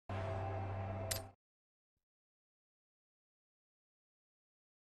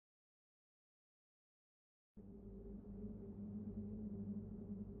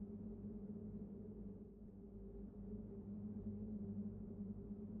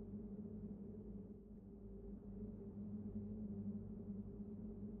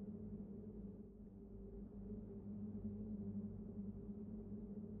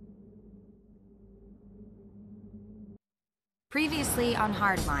Previously on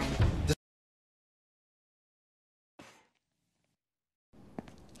Hardline.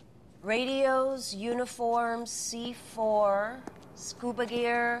 Radios, uniforms, C4, scuba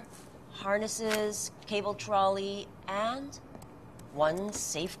gear, harnesses, cable trolley, and one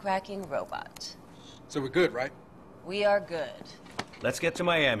safe-cracking robot. So we're good, right? We are good. Let's get to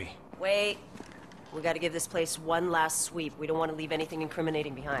Miami. Wait. We gotta give this place one last sweep. We don't want to leave anything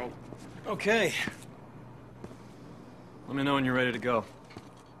incriminating behind. Okay. Let me know when you're ready to go.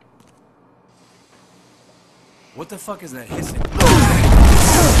 What the fuck is that hissing?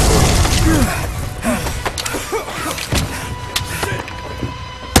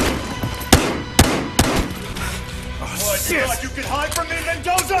 Oh, shit! You thought you could hide from me,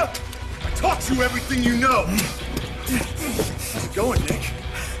 Mendoza? I taught you everything you know. How's it going, Nick?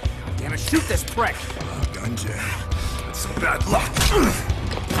 Damn it, shoot this prick! Oh, gun jam. That's some bad luck.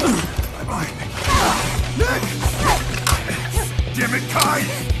 Bye-bye. Nick! Damn it, Kai!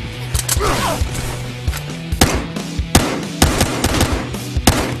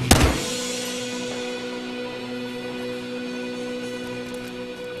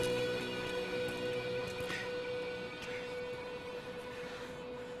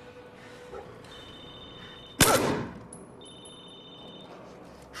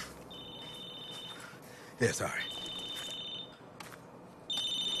 Yeah, sorry.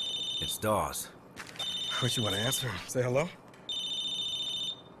 It's Dawes. What, you want to answer? Say hello?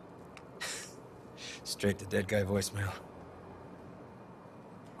 Straight to dead guy voicemail.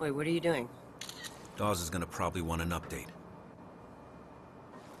 Wait, what are you doing? Dawes is gonna probably want an update.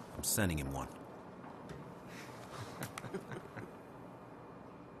 I'm sending him one.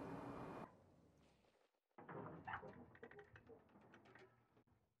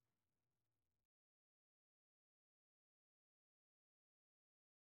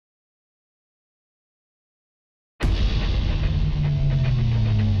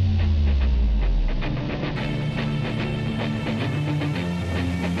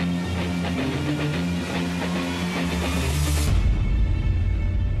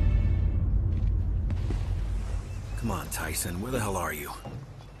 Come on, Tyson, where the hell are you?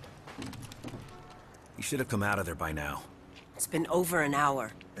 You should have come out of there by now. It's been over an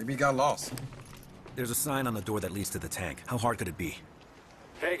hour. Maybe he got lost. There's a sign on the door that leads to the tank. How hard could it be?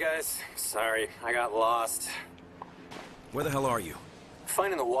 Hey guys, sorry, I got lost. Where the hell are you?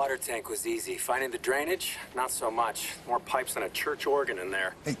 Finding the water tank was easy. Finding the drainage, not so much. More pipes than a church organ in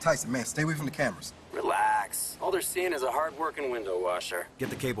there. Hey, Tyson, man, stay away from the cameras. Relax. All they're seeing is a hard-working window washer. Get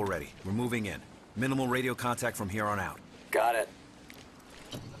the cable ready. We're moving in. Minimal radio contact from here on out. Got it.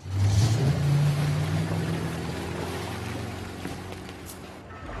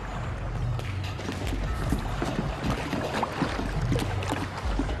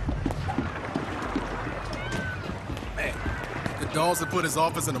 Man, could Dawes have put his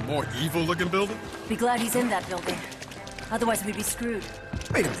office in a more evil-looking building? Be glad he's in that building. Otherwise, we'd be screwed.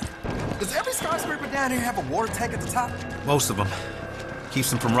 Wait a minute. Does every skyscraper down here have a water tank at the top? Most of them. Keeps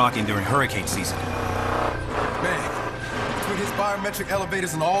them from rocking during hurricane season. Man, between his biometric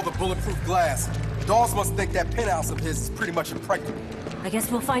elevators and all the bulletproof glass, Dawes must think that penthouse of his is pretty much impregnable. I guess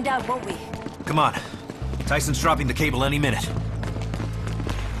we'll find out, won't we? Come on. Tyson's dropping the cable any minute.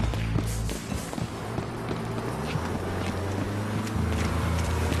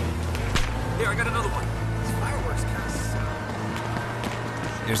 Here, I got another one. These fireworks kind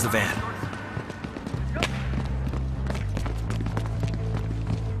of... Here's the van.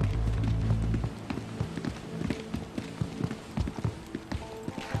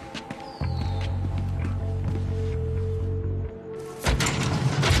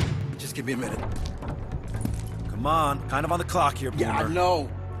 Just give me a minute. Come on, kind of on the clock here, Boomer. Yeah, I know.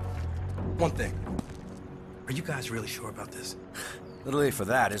 One thing. Are you guys really sure about this? Little late for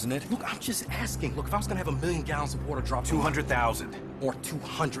that, isn't it? Look, I'm just asking. Look, if I was gonna have 1 million gallons of water dropped... 200,000. Or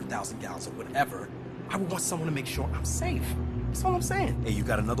 200,000 gallons or whatever, I would want someone to make sure I'm safe. That's all I'm saying. Hey, you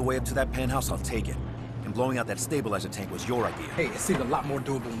got another way up to that penthouse? I'll take it. And blowing out that stabilizer tank was your idea. Hey, it seemed a lot more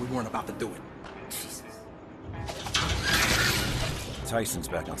doable when we weren't about to do it. Jesus. Tyson's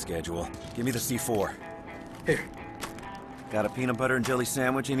back on schedule. Give me the C4. Here. Got a peanut butter and jelly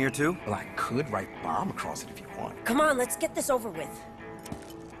sandwich in here, too? Well, I could write bomb across it if you want. Come on, let's get this over with.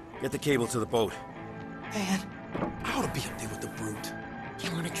 Get the cable to the boat. Man, I ought to be up there with the brute.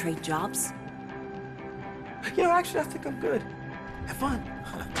 You want to trade jobs? You know, actually, I think I'm good. Have fun.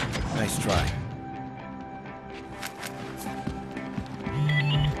 Nice try.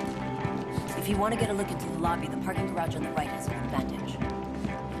 If you want to get a look into the lobby, the parking garage on the right has an advantage.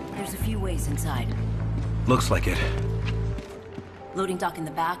 There's a few ways inside. Looks like it. Loading dock in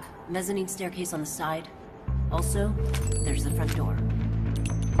the back, mezzanine staircase on the side. Also, there's the front door.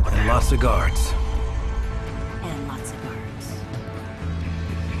 And lots of guards. And lots of guards.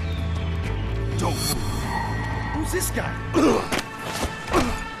 Don't move. Who's this guy?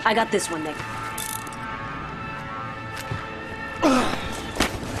 I got this one, Nick.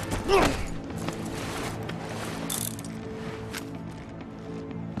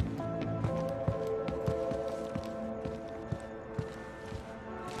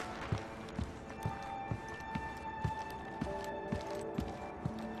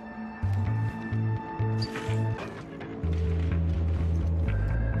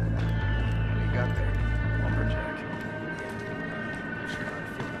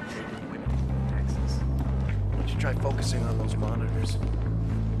 Try focusing on those monitors.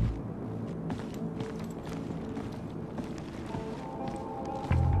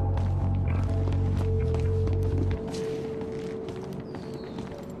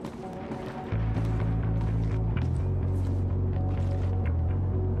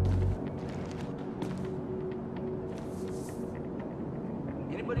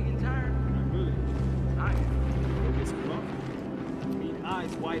 Anybody get tired? Not really. Tired. Go get some coffee. I mean,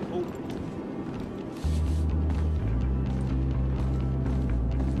 eyes wide open.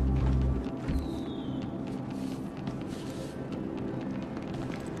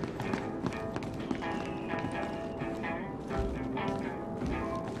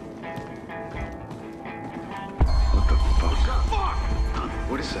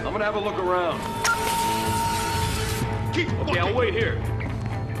 I'm gonna have a look around. Keep looking. Okay, I'll wait here.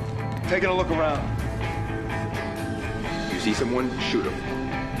 Taking a look around. You see someone, shoot him.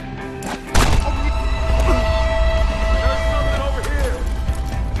 There's something over here.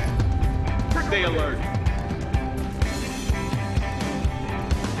 Stay alert.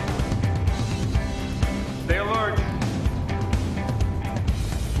 Stay alert.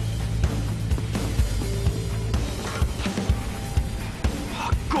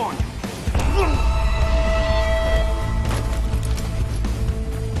 Gone.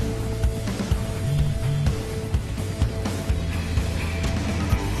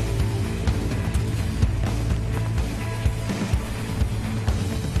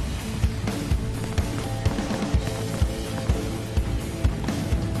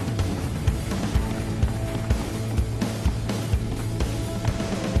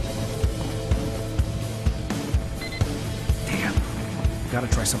 Gotta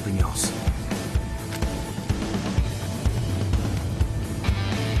try something else.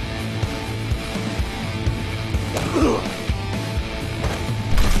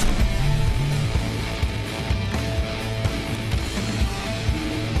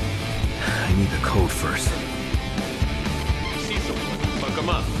 I need the code first. You see someone, fuck him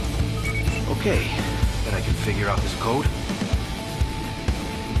up. Okay, bet I can figure out this code.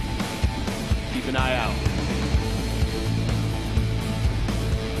 Keep an eye out.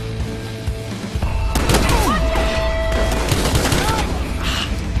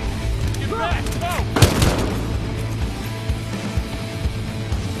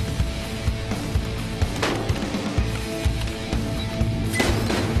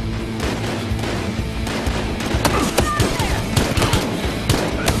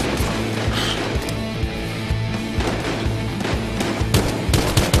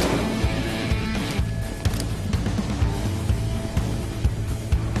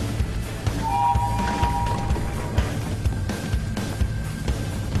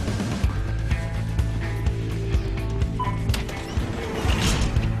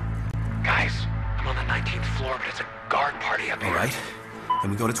 All right,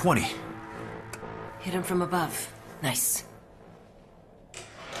 then we go to 20. Hit him from above. Nice.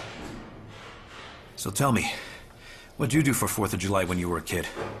 So tell me, what'd you do for 4th of July when you were a kid?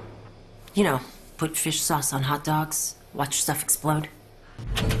 You know, put fish sauce on hot dogs, watch stuff explode.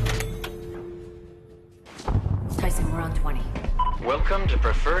 Tyson, we're on 20. Welcome to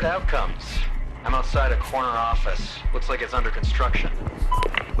Preferred Outcomes. I'm outside a corner office. Looks like it's under construction.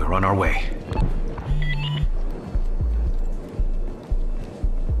 We're on our way.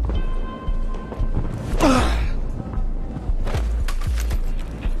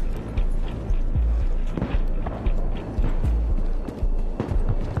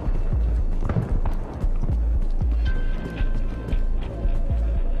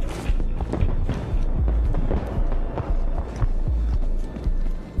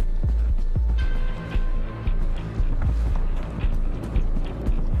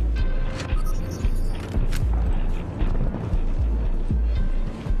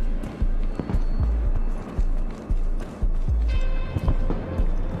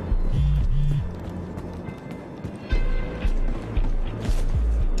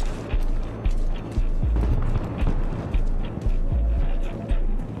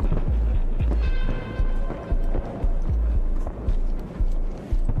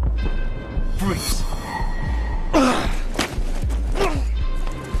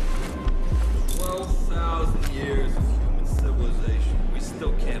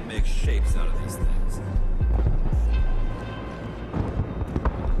 shapes out of these things.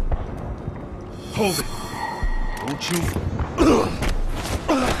 Hold it! Don't you...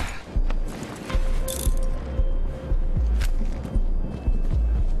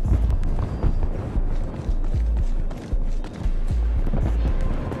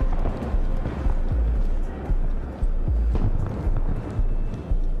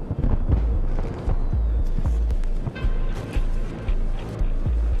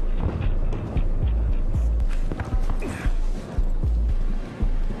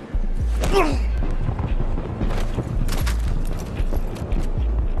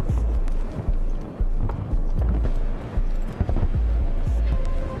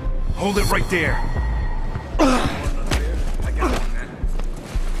 Hold it right there. I got one, man.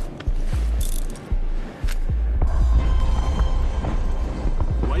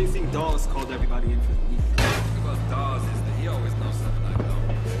 Why do you think Dawes called everybody in for the weekend? The thing about Dawes is that he always knows something I don't.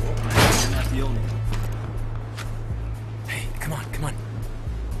 You're not the only one. Hey, come on.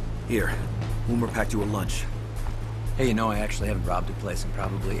 Here, Boomer packed you a lunch. Hey, you know, I actually haven't robbed a place in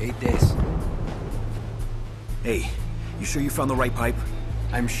probably 8 days. Hey, you sure you found the right pipe?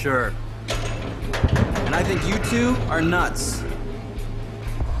 I'm sure. And I think you two are nuts.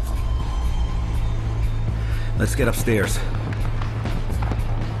 Let's get upstairs.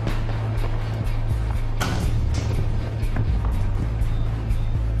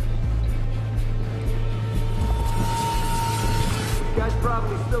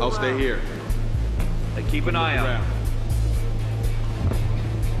 I'll stay here. Hey, keep an eye out.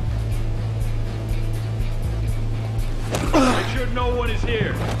 Make sure no one is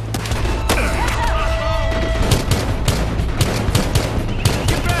here.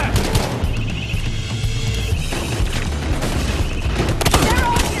 Get back!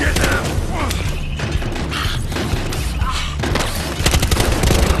 Get them!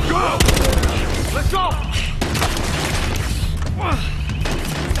 Go! Let's go!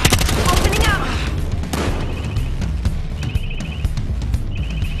 Opening up!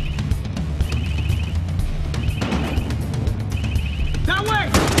 That way!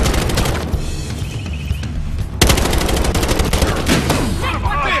 Son of a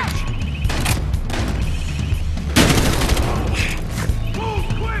bitch! Move,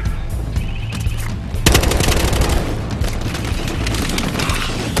 quick!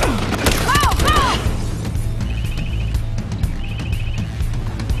 Go! Go!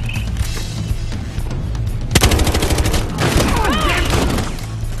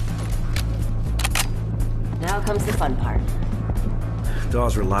 Now comes the fun part.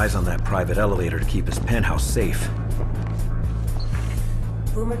 Dawes relies on that private elevator to keep his penthouse safe.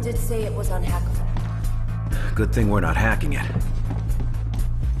 Boomer did say it was unhackable. Good thing we're not hacking it.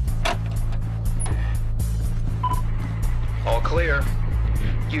 All clear.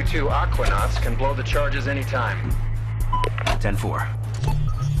 You two Aquanauts can blow the charges anytime. 10-4.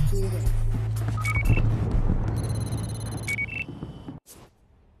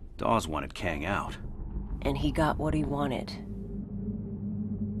 Dawes wanted Kang out. And he got what he wanted.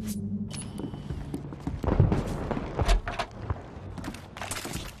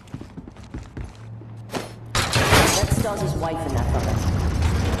 That's Dawes' wife in that photo.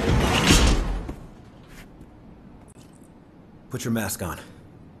 Put your mask on.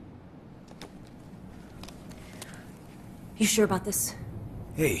 You sure about this?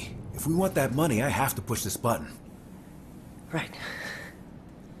 Hey, if we want that money, I have to push this button. Right.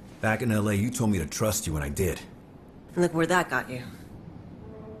 Back in LA, you told me to trust you, and I did. And look where that got you.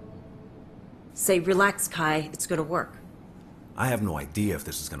 Say, relax, Kai. It's gonna work. I have no idea if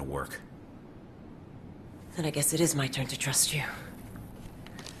this is gonna work. Then I guess it is my turn to trust you.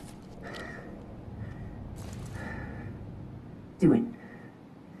 Do it.